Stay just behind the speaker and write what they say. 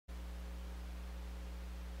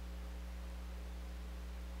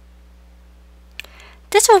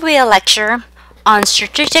This will be a lecture on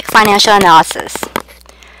strategic financial analysis.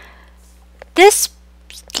 This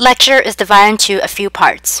lecture is divided into a few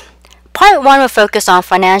parts. Part 1 will focus on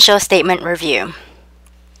financial statement review.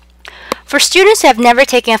 For students who have never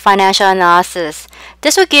taken a financial analysis,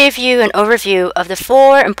 this will give you an overview of the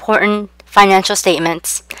 4 important financial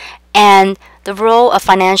statements and the role of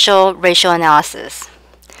financial ratio analysis.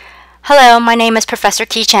 Hello, my name is Professor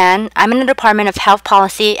Kee Chan. I'm in the Department of Health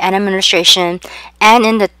Policy and Administration and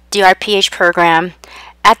in the DRPH program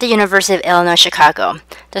at the University of Illinois Chicago,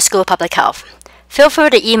 the School of Public Health. Feel free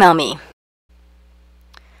to email me.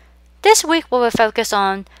 This week we will focus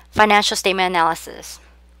on financial statement analysis.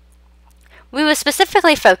 We will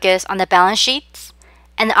specifically focus on the balance sheets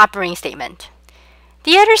and the operating statement.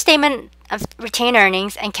 The other statement of retained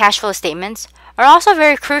earnings and cash flow statements are also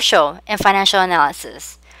very crucial in financial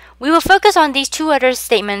analysis. We will focus on these 2 other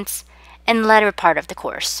statements in the latter part of the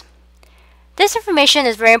course. This information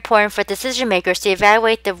is very important for decision makers to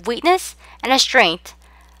evaluate the weakness and the strength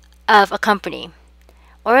of a company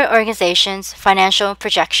or an organization's financial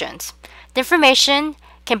projections. The information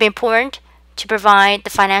can be important to provide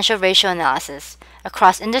the financial ratio analysis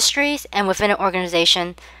across industries and within an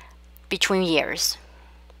organization between years.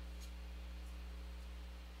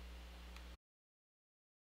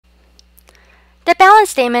 The balance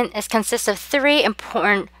statement consists of 3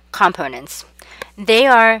 important components. They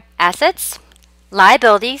are assets,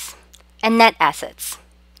 liabilities, and net assets.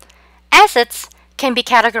 Assets can be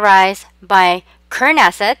categorized by current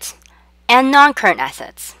assets and non-current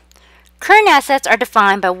assets. Current assets are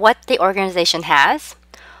defined by what the organization has,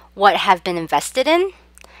 what have been invested in,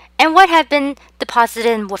 and what have been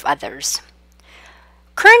deposited in with others.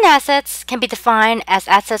 Current assets can be defined as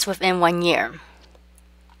assets within 1 year.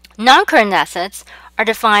 Non-current assets are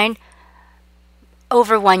defined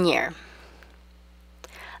over 1 year.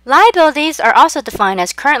 Liabilities are also defined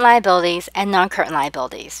as current liabilities and non-current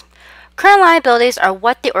liabilities. Current liabilities are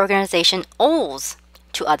what the organization owes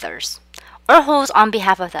to others or holds on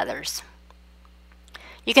behalf of others.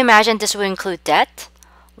 You can imagine this would include debt,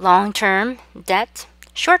 long-term debt,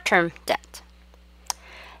 short-term debt.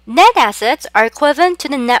 Net assets are equivalent to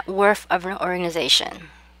the net worth of an organization.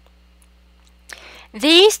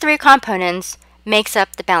 These 3 components makes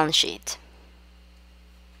up the balance sheet.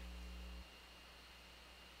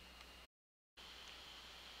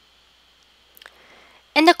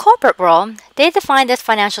 In the corporate world, they define this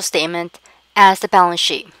financial statement as the balance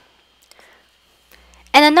sheet.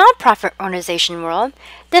 In the nonprofit organization world,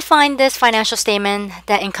 they define this financial statement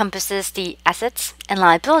that encompasses the assets and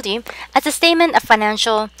liability as a statement of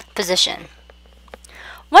financial position.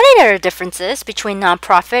 One of the other differences between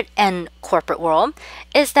nonprofit and corporate world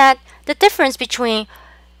is that the difference between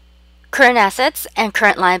current assets and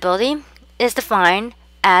current liability is defined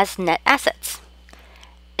as net assets.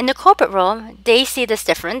 In the corporate world, they see this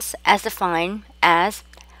difference as defined as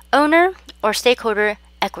owner or stakeholder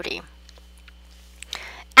equity.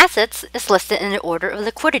 Assets is listed in the order of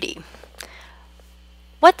liquidity.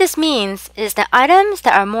 What this means is that items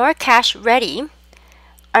that are more cash ready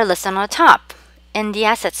are listed on the top in the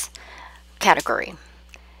assets category.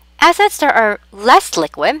 Assets that are less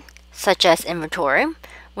liquid, such as inventory,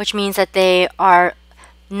 which means that they are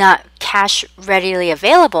not cash readily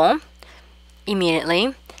available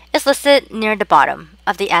immediately, is listed near the bottom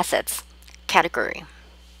of the assets category.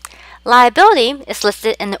 Liability is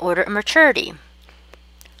listed in the order of maturity.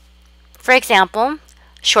 For example,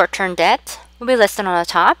 short-term debt will be listed on the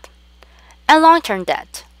top, and long-term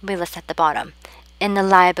debt will be listed at the bottom in the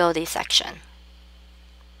liability section.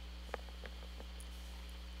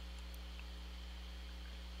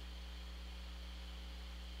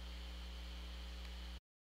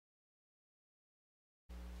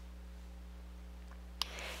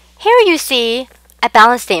 Here you see a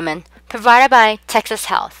balance statement provided by Texas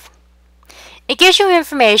Health. It gives you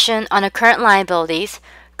information on the current liabilities,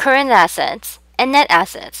 current assets, and net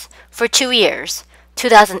assets for 2 years,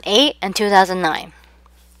 2008 and 2009.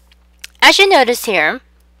 As you notice here,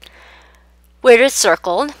 where it is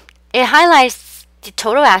circled, it highlights the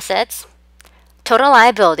total assets, total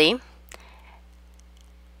liability,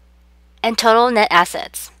 and total net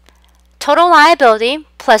assets. Total liability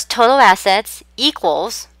plus total assets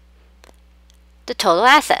equals the total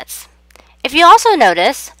assets. If you also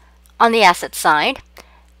notice on the asset side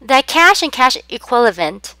that cash and cash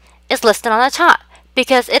equivalent is listed on the top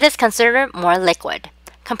because it is considered more liquid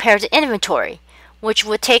compared to inventory, which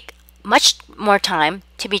would take much more time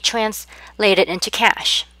to be translated into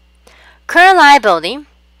cash. Current liability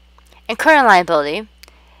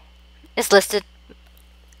is listed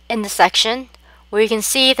in the section where you can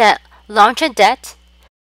see that long-term debt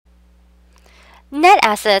Net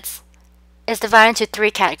assets is divided into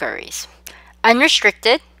three categories: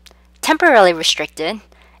 unrestricted, temporarily restricted,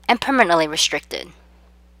 and permanently restricted.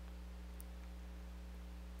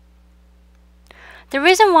 The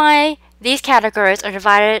reason why these categories are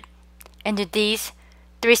divided into these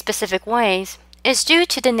three specific ways is due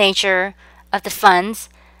to the nature of the funds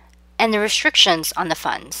and the restrictions on the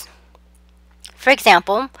funds. For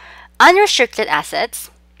example, unrestricted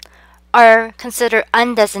assets are considered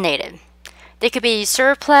undesignated. They could be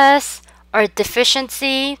surplus or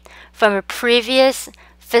deficiency from a previous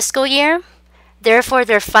fiscal year. Therefore,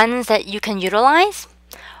 they're funds that you can utilize.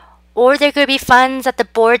 Or there could be funds that the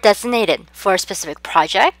board designated for a specific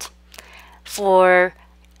project, for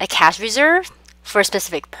a cash reserve, for a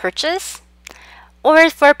specific purchase, or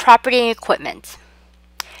for property and equipment.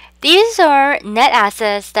 These are net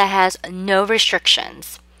assets that has no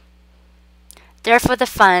restrictions. Therefore, the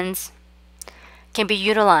funds can be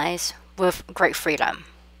utilized with great freedom.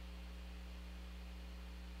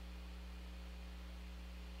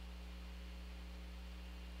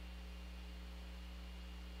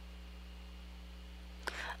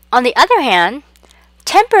 On the other hand,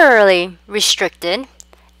 temporarily restricted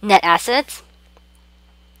net assets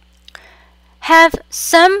have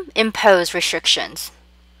some imposed restrictions.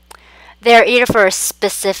 They are either for a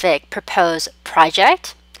specific proposed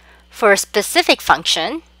project, for a specific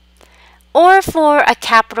function, or for a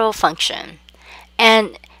capital function.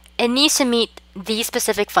 And it needs to meet the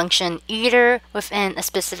specific function either within a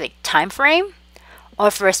specific time frame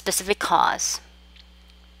or for a specific cause.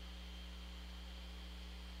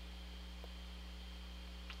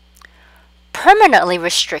 Permanently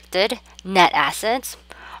restricted net assets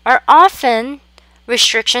are often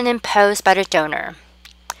restriction imposed by the donor.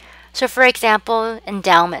 So for example,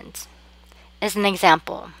 endowment is an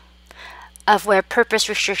example of where purpose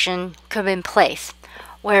restriction could be in place,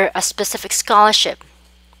 where a specific scholarship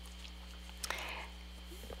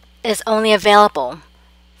is only available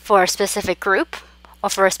for a specific group or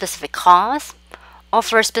for a specific cause or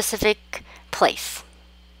for a specific place.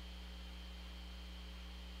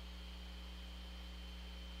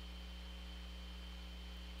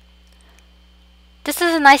 This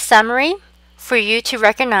is a nice summary for you to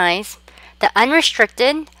recognize that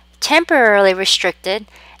unrestricted, temporarily restricted,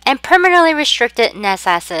 and permanently restricted net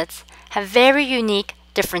assets have very unique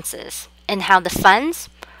differences in how the funds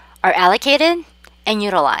are allocated and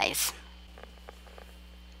utilized.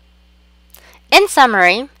 In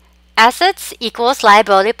summary, assets equals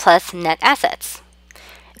liability plus net assets.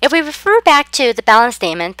 If we refer back to the balance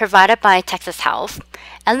statement provided by Texas Health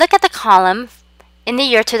and look at the column in the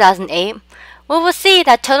year 2008, we will see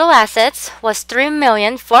that total assets was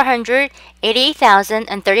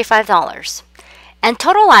 $3,488,035, and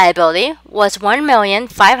total liability was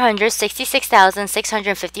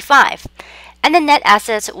 $1,566,655, and the net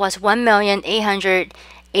assets was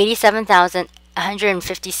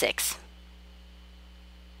 $1,887,156.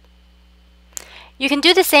 You can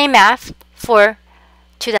do the same math for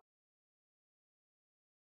 2000.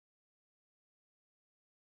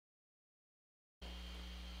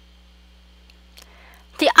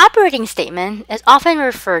 The operating statement is often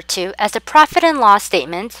referred to as the profit and loss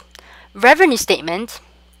statement, revenue statement,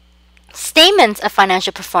 statements of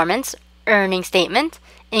financial performance, earnings statement,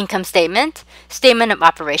 income statement, statement of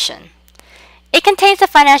operation. It contains the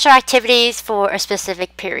financial activities for a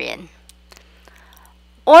specific period,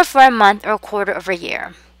 or for a month or a quarter of a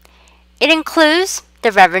year. It includes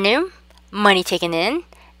the revenue, money taken in,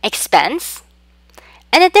 expense,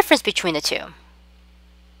 and the difference between the two.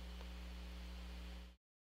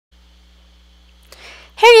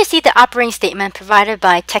 Here you see the operating statement provided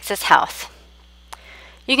by Texas Health.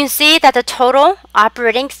 You can see that the total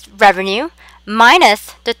operating revenue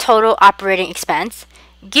minus the total operating expense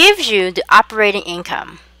gives you the operating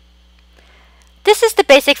income. This is the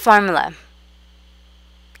basic formula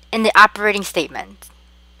in the operating statement.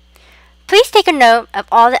 Please take a note of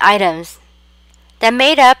all the items that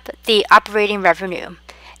made up the operating revenue.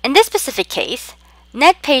 In this specific case,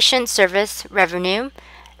 net patient service revenue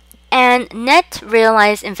and net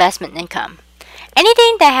realized investment income.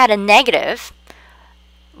 Anything that had a negative,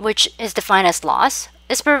 which is defined as loss,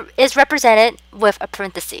 is represented with a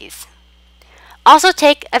parentheses. Also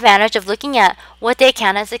take advantage of looking at what they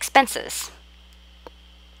count as expenses.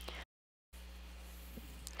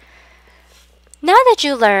 Now that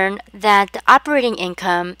you learn that the operating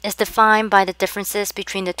income is defined by the differences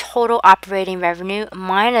between the total operating revenue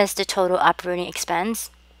minus the total operating expense,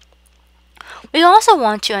 we also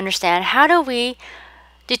want to understand how do we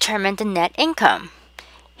determine the net income.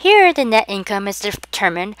 Here, the net income is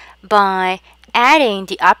determined by adding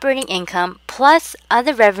the operating income plus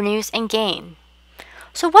other revenues and gain.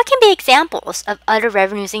 So what can be examples of other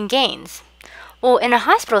revenues and gains? Well, in a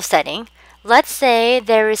hospital setting, let's say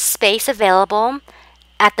there is space available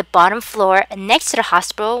at the bottom floor next to the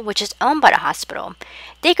hospital, which is owned by the hospital.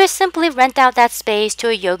 They could simply rent out that space to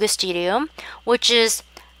a yoga studio, which is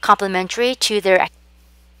complementary to their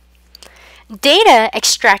data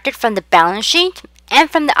extracted from the balance sheet and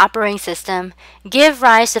from the operating system give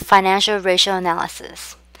rise to financial ratio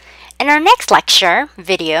analysis. In our next lecture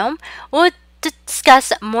video, we'll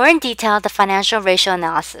discuss more in detail the financial ratio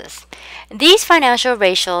analysis. These financial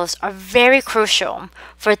ratios are very crucial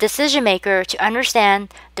for a decision maker to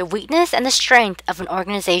understand the weakness and the strength of an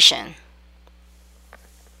organization.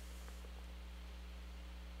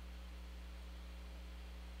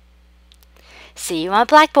 See you on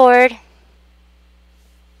Blackboard.